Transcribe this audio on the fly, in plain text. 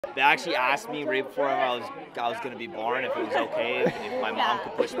They actually asked me right before I was gonna be born if it was okay if my mom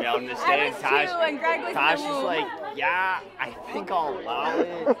could push me out on this day. And Tash is like, yeah, I think I'll allow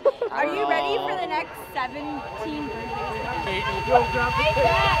it. Are you ready for the next 17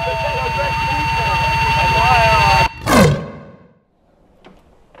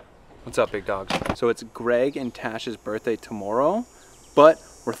 What's up, big dogs? So it's Greg and Tash's birthday tomorrow, but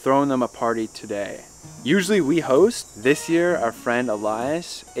we're throwing them a party today. Usually we host. This year, our friend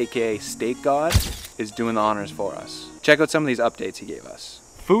Elias, aka Steak God, is doing the honors for us. Check out some of these updates he gave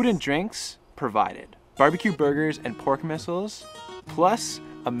us. Food and drinks provided. Barbecue burgers and pork missiles, plus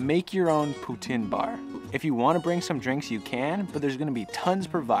a make-your-own poutine bar. If you want to bring some drinks, you can, but there's gonna be tons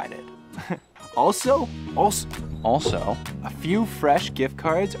provided. Also, a few fresh gift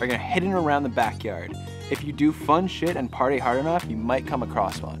cards are gonna hidden around the backyard. If you do fun shit and party hard enough, you might come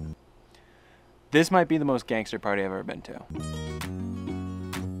across one. This might be the most gangster party I've ever been to.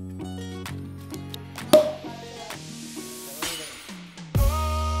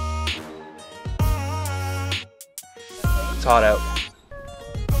 It's hot out.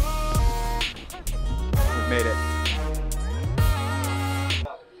 We've made it.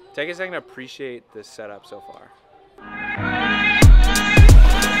 Take a second to appreciate this setup so far.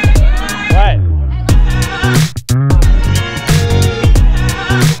 What?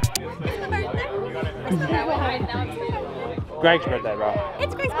 Greg's birthday, bro.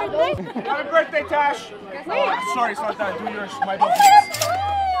 It's Greg's birthday. Happy birthday, Tash. Wait. Sorry, it's not that. Do yours. My Oh,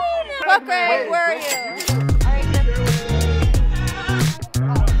 look, Greg, where are you?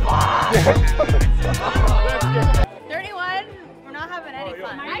 All right, 31. We're not having any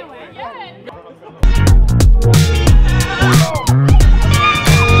fun.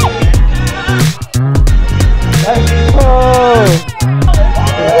 Let's go!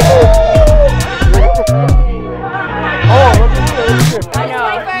 I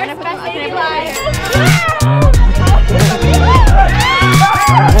know. Manifesting life.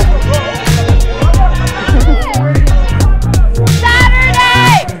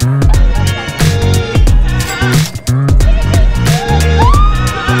 Saturday!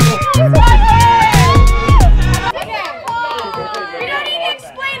 Okay. We don't need to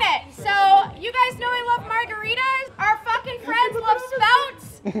explain it. So, you guys know I love margaritas. Our fucking friends love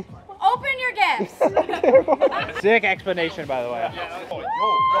spouts. Open your gifts. Sick explanation, by the way.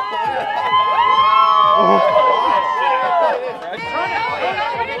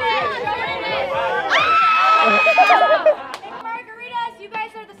 Margaritas, you guys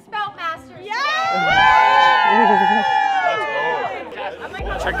are the spout masters. Yeah!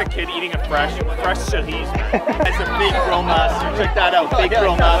 Check the kid eating a fresh Shahis. That's a big grill master. Check that out, big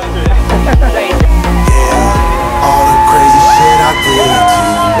grill master. All the crazy shit I did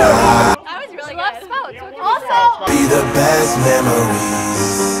tonight. That was really good. Also, Be the best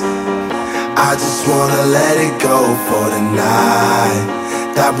memories. I just wanna let it go for the night.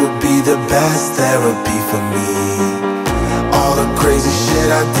 That would be the best therapy for me. All the crazy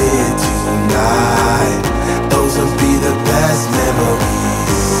shit I did tonight, those would be the best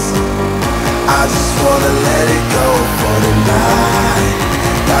memories. I just wanna let it go for the night.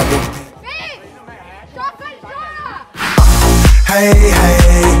 That would be hey,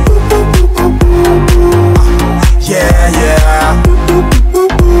 hey, yeah, yeah,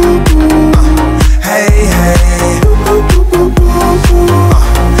 hey, hey,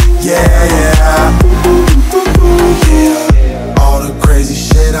 yeah, yeah, all the crazy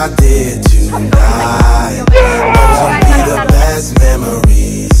shit I did tonight, those will be the best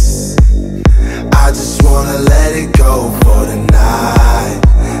memories. I just wanna let it go for the night.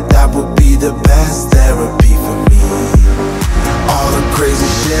 That would be the best therapy for me. All the crazy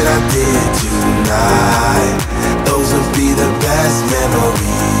shit I did tonight, those would be the best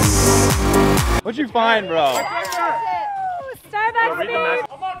memories. What'd you find, bro? Starbucks.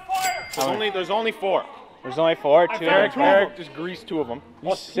 There's only 4. There's only 4? Two. Eric just greased 2 of them.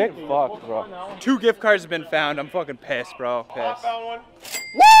 You sick fuck, bro. 2 gift cards have been found. I'm fucking pissed, bro. Pissed. Found one.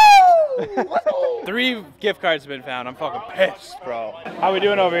 Woo! 3 gift cards have been found. I'm fucking pissed, bro. How we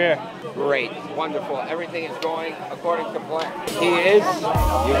doing over here? Great, wonderful. Everything is going according to plan. He is,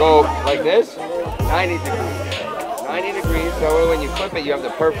 you go like this, 90 degrees. 90 degrees, so when you flip it, you have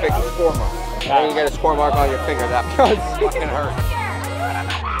the perfect score mark. And you get a score mark on your finger, that fucking hurts.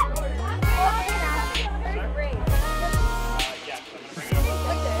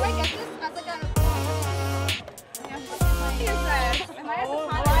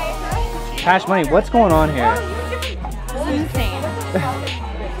 Cash Money, what's going on here? This is insane.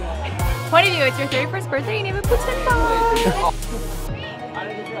 What do you do? It's your 31st birthday and you have a poutine bar.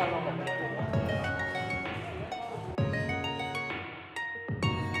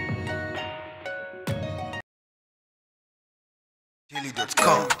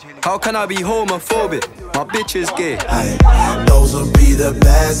 How can I be homophobic? My bitch is gay. Those will be the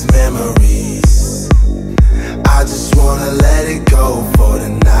best memories. I just wanna let it go for the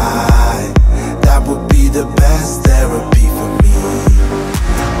night. That would be the best therapy for me.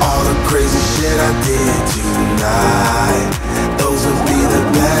 All the crazy shit I did tonight, those will be the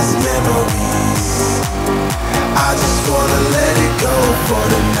best memories. I just wanna let it go for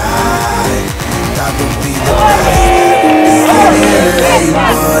the night. That would be the best. It's getting late,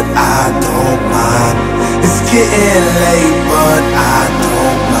 but I don't mind. It's getting late, but I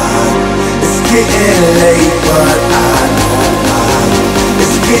don't mind. It's getting late, but I don't mind.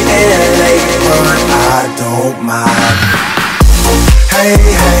 It's getting late, but I don't mind. Hey,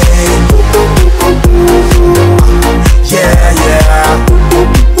 hey. Yeah, yeah.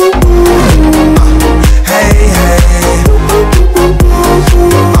 Hey, hey.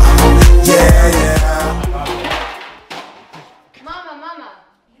 Yeah, yeah. Mama.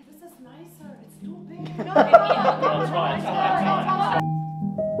 This is nicer. It's too big.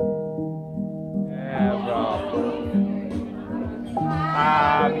 Yeah, bro.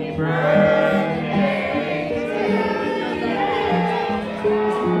 Happy birthday.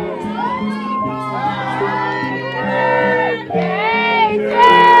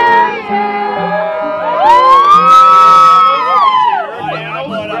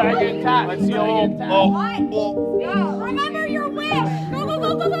 Let's see a little. Remember your wish. Go.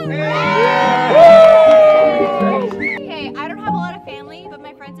 Okay, I don't have a lot of family, but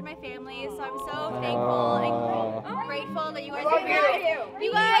my friends are my family, so I'm so thankful and grateful that you guys are here.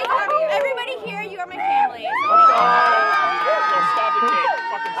 You guys, everybody here, you are my family.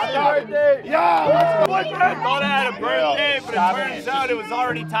 Yeah, let's go. I thought I had a birthday, but it turns out it was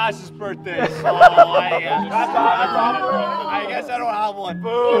already Tasha's birthday. So I guess I don't have one. Boo!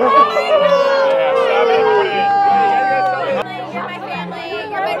 You're my family.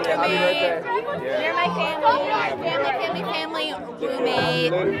 You're my roommate. You're my family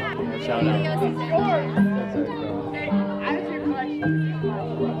roommate. Shout out.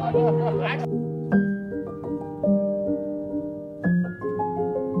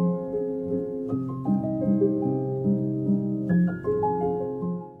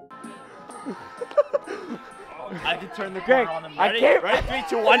 I can turn the corner on them. Ready? I can't. Ready? 3,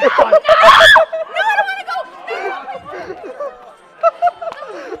 2, 1. No, I don't want to go.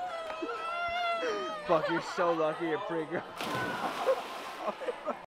 Fuck, you're so lucky, you're pretty girl.